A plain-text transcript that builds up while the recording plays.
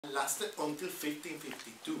and lasted until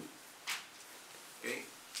 1552. Okay?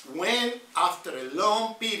 When, after a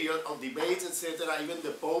long period of debates, etc., even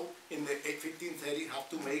the Pope in the 1530s had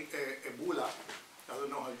to make a bulla, I don't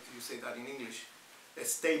know how you say that in English, a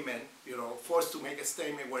statement, you know, forced to make a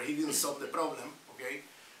statement where he didn't solve the problem, okay?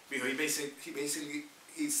 Because he basically,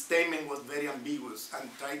 his statement was very ambiguous and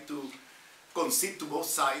tried to concede to both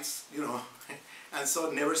sides, you know, and so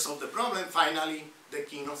never solved the problem. Finally, the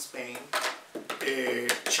King of Spain,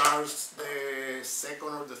 Charles the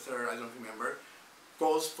Second or the Third, I don't remember,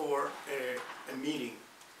 calls for a meeting,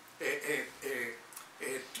 a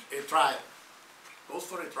trial, calls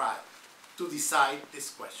for a trial to decide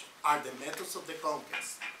this question. Are the methods of the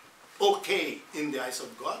conquest okay in the eyes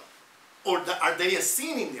of God, or are they a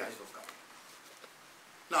sin in the eyes of God?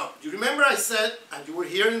 Now, you remember I said, and you were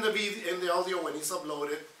here in the video, in the audio when it's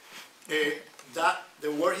uploaded, that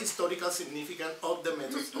the word historical significance of the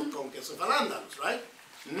methods of conquest of Al-Andalus, right?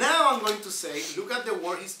 Now I'm going to say, look at the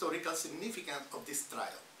word historical significance of this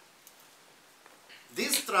trial.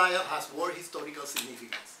 This trial has word historical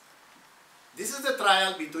significance. This is the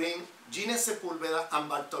trial between Gines Sepúlveda and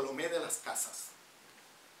Bartolomé de las Casas.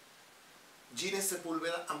 Gines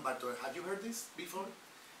Sepúlveda and Bartolomé. Have you heard this before?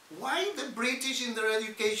 Why the British in their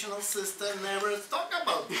educational system never talk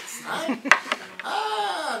about this?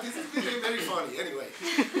 Huh? This is very, very funny. Anyway,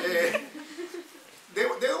 they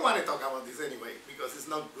don't want to talk about this anyway because it's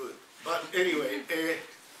not good. But anyway,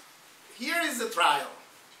 here is the trial.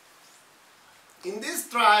 In this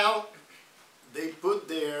trial, they put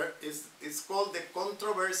there, it's called the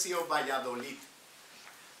Controversy of Valladolid,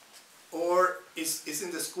 or it's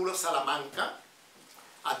in the school of Salamanca.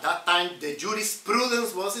 At that time, the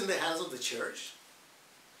jurisprudence was in the hands of the church,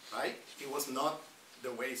 right? It was not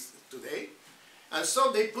the way it's today. And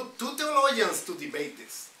so they put two theologians to debate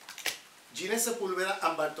this, Gines Sepúlveda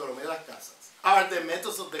and Bartolomé de las Casas. Are the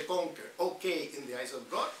methods of the conqueror okay in the eyes of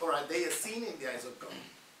God, or are they a sin in the eyes of God?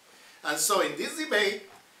 And so in this debate,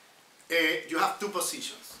 you have two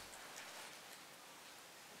positions.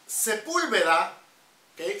 Sepúlveda,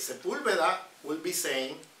 okay, Sepúlveda will be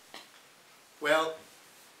saying, well,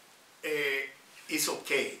 it's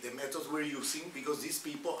okay, the methods we're using, because these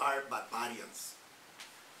people are barbarians.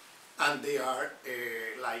 And they are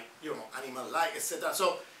like, you know, animal-like, etc.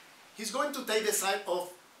 So he's going to take the side of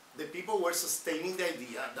the people who are sustaining the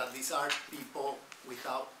idea that these are people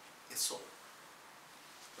without a soul,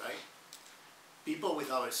 right? People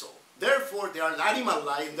without a soul. Therefore, they are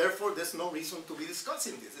animal-like, and therefore there's no reason to be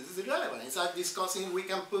discussing this. This is irrelevant. It's like discussing we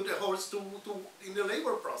can put a horse in the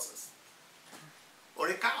labor process, or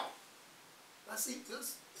a cow. That's it.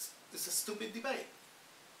 It's a stupid debate.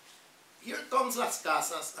 Here comes Las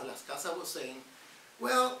Casas, and Las Casas was saying,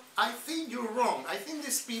 well, I think you're wrong. I think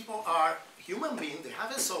these people are human beings, they have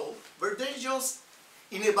a soul, but they're just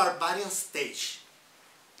in a barbarian stage.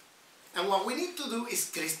 And what we need to do is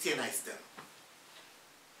Christianize them.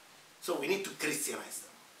 So we need to Christianize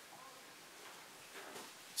them.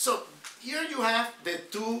 So here you have the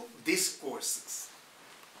two discourses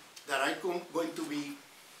that are going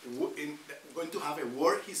to have a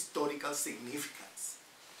word historical significance.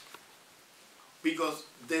 Because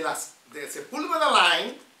the Sepúlveda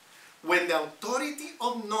line, when the authority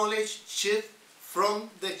of knowledge shifts from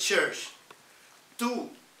the church to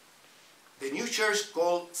the new church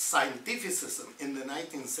called scientificism in the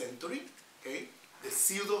 19th century, okay, the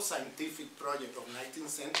pseudo-scientific project of 19th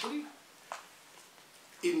century,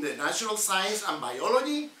 in the natural science and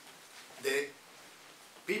biology, the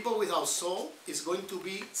people without soul is going to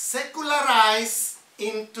be secularized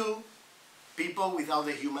into people without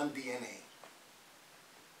the human DNA.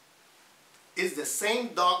 It's the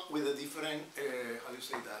same dog with a different, how do you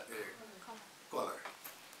say that, color.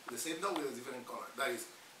 The same dog with a different color. That is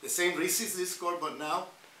the same racist discourse, but now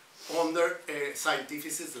under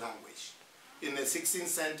scientificist language. In the 16th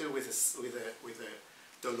century with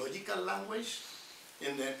a theological language,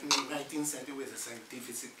 in the 19th century with a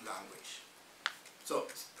scientific language. So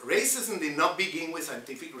racism did not begin with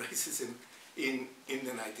scientific racism in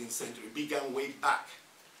the 19th century. It began way back.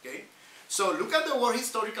 Okay? So look at the word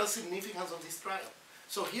historical significance of this trial.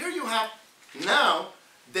 So here you have now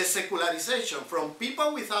the secularization from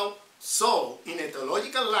people without soul in a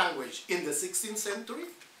theological language in the 16th century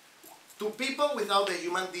to people without the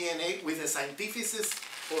human DNA with a scientificist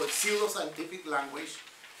or pseudo-scientific language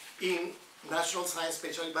in natural science,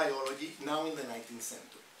 especially biology, now in the 19th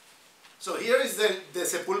century. So here is the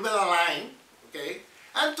Sepúlveda line, okay?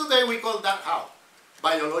 And today we call that how?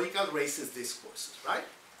 Biological racist discourses, right?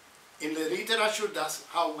 In the literature, that's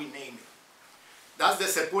how we name it. That's the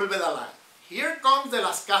Sepúlveda line. Here comes the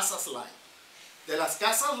Las Casas line. The Las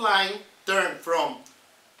Casas line turned from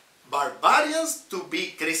barbarians to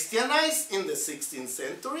be Christianized in the 16th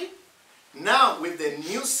century. Now, with the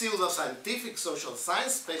new pseudo-scientific social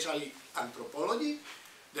science, especially anthropology,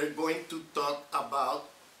 they're going to talk about,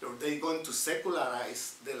 or they're going to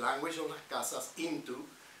secularize the language of las casas into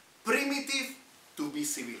primitive to be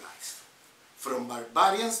civilized. From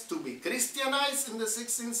barbarians to be Christianized in the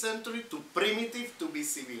 16th century to primitive to be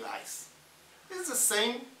civilized. It's the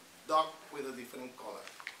same dog with a different color,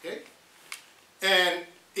 okay? And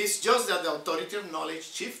it's just that the authority of knowledge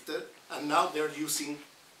shifted, and now they're using,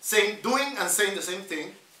 doing and saying the same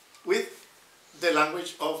thing with the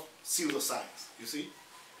language of pseudoscience, you see?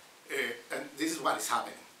 And this is what is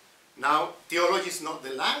happening. Now, theology is not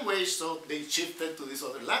the language, so they shifted to this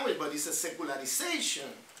other language, but it's a secularization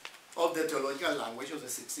of the theological language of the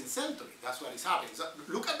 16th century. That's what is happening. So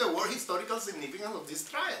look at the word historical significance of this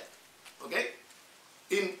trial, okay?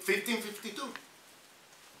 In 1552.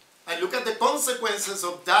 And look at the consequences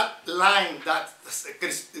of that line that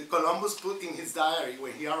Columbus put in his diary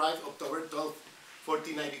when he arrived October 12,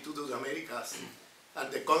 1492 to the Americas, and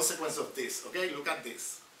the consequence of this, okay? Look at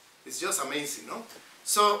this. It's just amazing, no?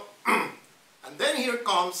 So, and then here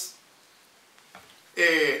comes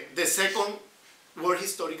the second word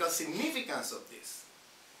historical significance of this.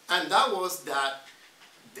 And that was that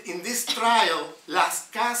in this trial, Las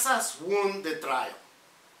Casas won the trial.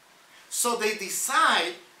 So they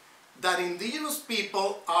decide that indigenous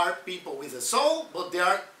people are people with a soul, but they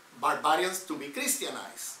are barbarians to be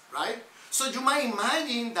Christianized, right? So you might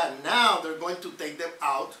imagine that now they're going to take them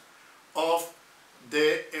out of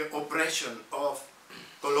the oppression of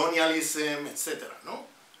colonialism, etc., no?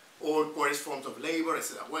 Or coerced forms of labor,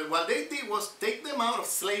 etc. Well, what they did was take them out of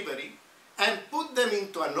slavery and put them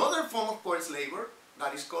into another form of coerced labor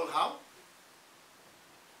that is called how?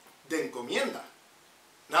 The encomienda.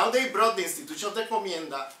 Now they brought the institution of the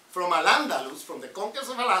encomienda from Al-Andalus, from the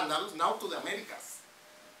conquest of Al-Andalus, now to the Americas.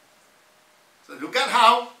 So look at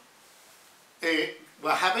how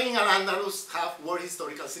what happened in Al-Andalus have word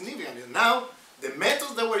historical significance. And now the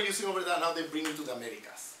methods that we're using over there, now they bring it to the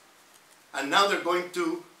Americas. And now they're going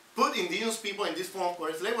to put indigenous people in this form of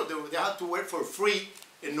coerced labor. They have to work for free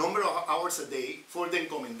a number of hours a day for the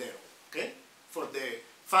encomendero, okay? For the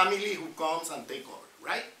family who comes and take over,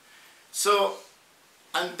 right? So,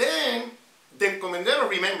 and then the encomendero,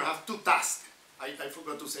 remember, have two tasks. I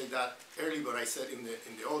forgot to say that earlier, but I said in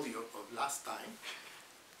the audio of last time.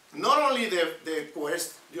 Not only the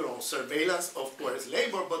coerced, surveillance of coerced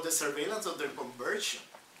labor, but the surveillance of their conversion.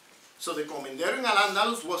 So the comendero in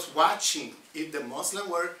Al-Andalus was watching if the Muslims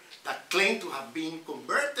were that claimed to have been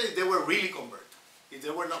converted, if they were really converted, if they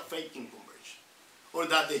were not faking conversion. Or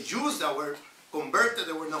that the Jews that were converted,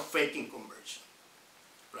 they were not faking conversion,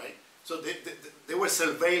 right? So they were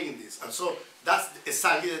surveilling this. And so that's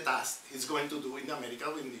exactly the task he's going to do in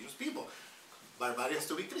America with indigenous people. Barbarians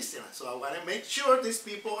to be Christianized. So I want to make sure these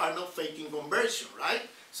people are not faking conversion, right?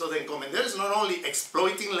 So the encomendero is not only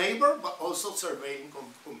exploiting labor, but also surveilling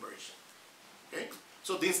conversion. Okay?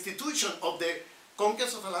 So the institution of the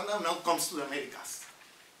conquest of Al-Andalus now comes to the Americas.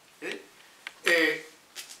 Okay?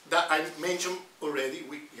 That I mentioned already,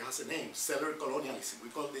 it has a name, settler colonialism. We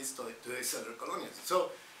call this today settler colonialism. So,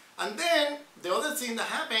 and then the other thing that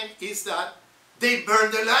happened is that they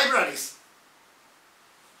burned the libraries.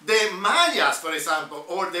 The Mayas, for example,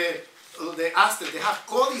 or the Aztecs, they have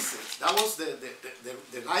codices. That was the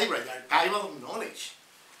library, the archival of knowledge.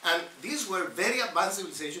 And these were very advanced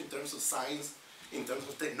civilizations in terms of science, in terms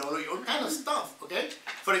of technology, all kind of stuff, okay?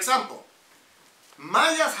 For example,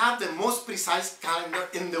 Mayas have the most precise calendar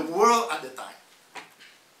in the world at the time,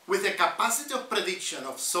 with the capacity of prediction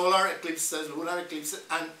of solar eclipses, lunar eclipses,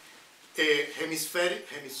 and hemispheric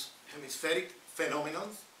phenomena,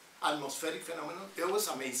 atmospheric phenomenon. It was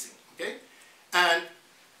amazing, okay?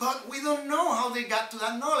 But we don't know how they got to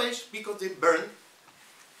that knowledge because they burned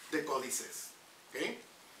the codices, okay?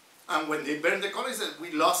 And when they burned the codices,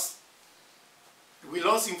 we lost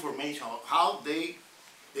information of how they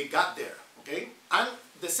got there, okay? And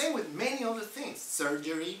the same with many other things,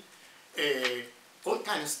 surgery, all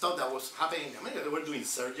kind of stuff that was happening in America. They were doing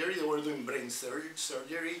surgery, they were doing brain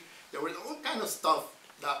surgery, there were all kind of stuff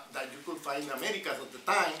that you could find in America at the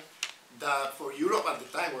time that for Europe at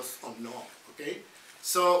the time was unknown, okay?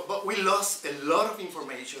 So, but we lost a lot of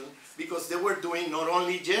information because they were doing not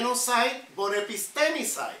only genocide, but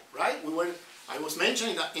epistemicide, right? I was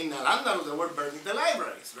mentioning that in Al-Andalus they were burning the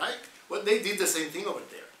libraries, right? Well, they did the same thing over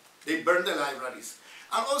there. They burned the libraries.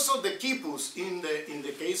 And also the quipus in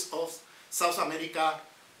the case of South America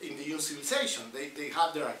indigenous civilization. They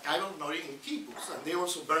had their archival knowledge in quipus, and they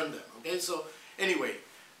also burned them, okay? So, anyway,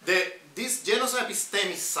 this genocide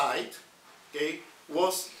epistemicide, okay,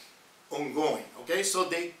 was ongoing, okay? So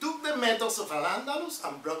they took the methods of Al-Andalus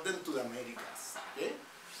and brought them to the Americas, okay?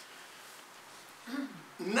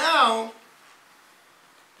 Now,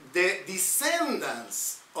 the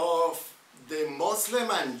descendants of the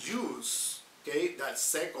Muslim and Jews, okay, that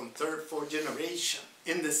second, third, fourth generation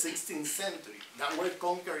in the 16th century that were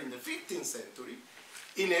conquered in the 15th century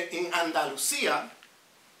in Andalusia,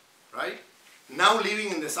 right? Now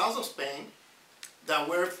living in the south of Spain, that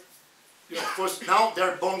were, you know, of course, now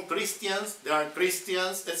they're born Christians, they are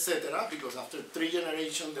Christians, etc., because after 3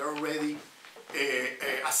 generations they're already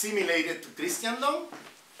assimilated to Christendom.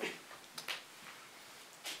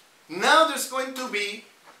 Now there's going to be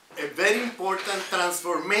a very important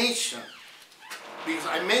transformation, because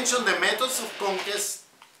I mentioned the methods of conquest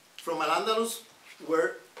from Al-Andalus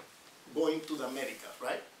were going to the Americas,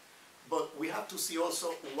 right? But we have to see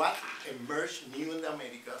also what emerged new in the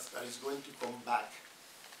Americas that is going to come back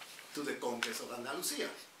to the conquest of Andalusia.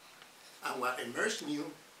 And what emerged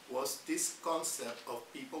new was this concept of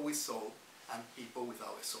people with soul and people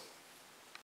without a soul.